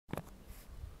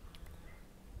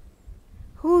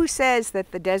Who says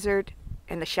that the desert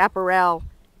and the chaparral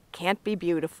can't be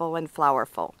beautiful and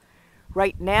flowerful?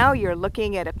 Right now you're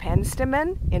looking at a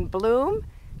penstemon in bloom.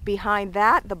 Behind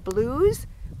that, the blues,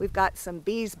 we've got some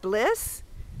bee's bliss.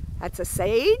 That's a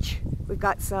sage. We've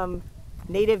got some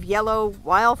native yellow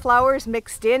wildflowers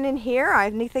mixed in here.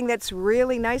 Anything that's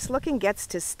really nice looking gets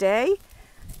to stay.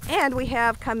 And we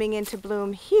have coming into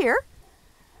bloom here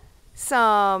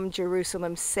some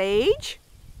Jerusalem sage,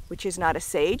 which is not a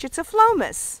sage, it's a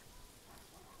phlomis.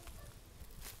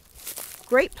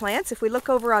 Great plants. If we look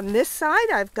over on this side,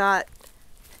 I've got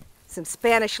some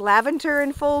Spanish lavender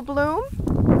in full bloom.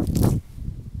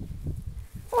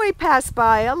 We passed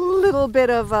by a little bit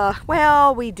of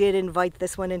well, we did invite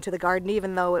this one into the garden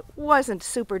even though it wasn't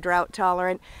super drought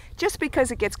tolerant, just because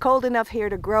it gets cold enough here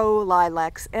to grow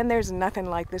lilacs, and there's nothing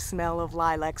like the smell of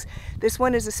lilacs. This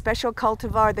one is a special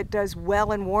cultivar that does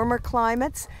well in warmer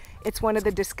climates. It's one of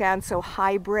the Descanso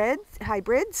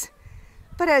hybrids.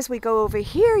 But as we go over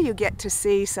here, you get to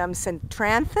see some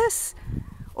Centranthus,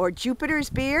 or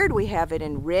Jupiter's beard. We have it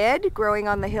in red growing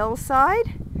on the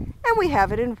hillside, and we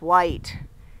have it in white.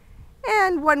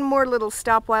 And one more little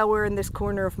stop while we're in this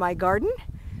corner of my garden.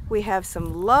 We have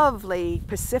some lovely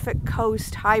Pacific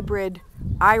Coast hybrid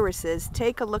irises.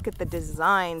 Take a look at the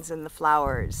designs and the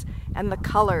flowers and the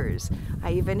colors.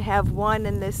 I even have one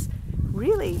in this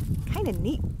really kind of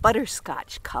neat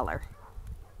butterscotch color.